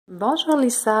Bonjour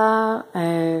Lisa,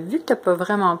 vu que tu n'as pas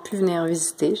vraiment pu venir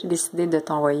visiter, j'ai décidé de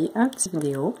t'envoyer un petit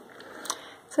vidéo.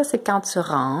 Ça c'est quand tu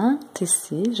rentres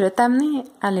ici, je vais t'amener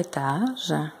à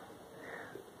l'étage.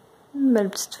 Une belle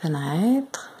petite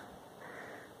fenêtre.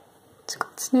 Tu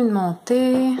continues de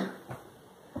monter.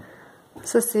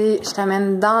 Ça c'est, je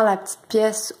t'amène dans la petite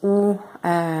pièce où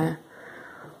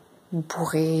vous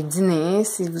pourrez dîner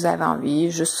si vous avez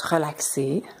envie, juste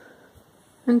relaxer.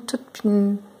 Une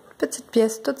petite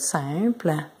pièce toute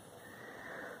simple,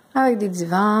 avec des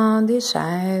divans, des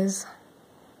chaises,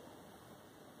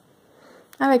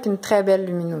 avec une très belle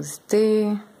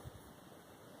luminosité.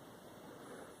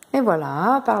 Et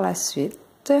voilà, par la suite,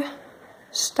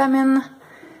 je t'amène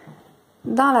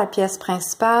dans la pièce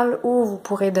principale où vous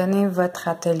pourrez donner votre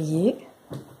atelier,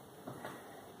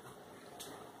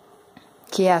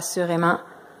 qui est assurément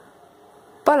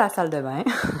pas la salle de bain,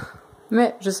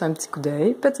 mais juste un petit coup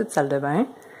d'œil, petite salle de bain.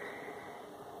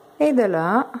 Et de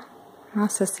là,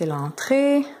 ça c'est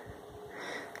l'entrée.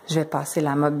 Je vais passer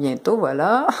la mop bientôt,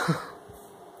 voilà.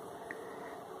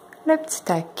 Le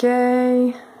petit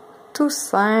accueil, tout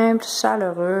simple,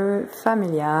 chaleureux,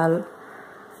 familial.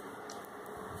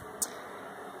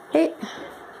 Et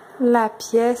la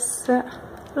pièce,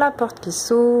 la porte qui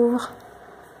s'ouvre.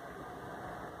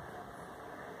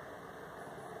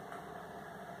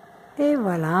 Et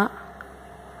voilà,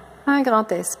 un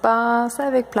grand espace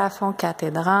avec plafond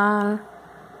cathédrale,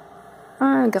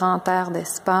 un grand air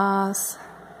d'espace.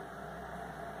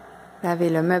 Vous avez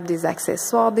le meuble des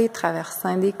accessoires, des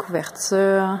traversins, des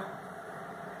couvertures.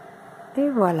 Et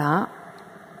voilà.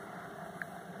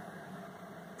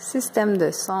 Système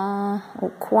de son au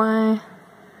coin.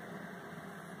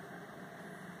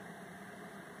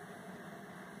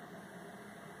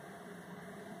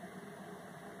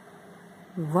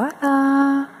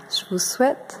 Voilà. Je vous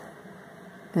souhaite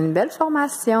une belle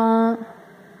formation.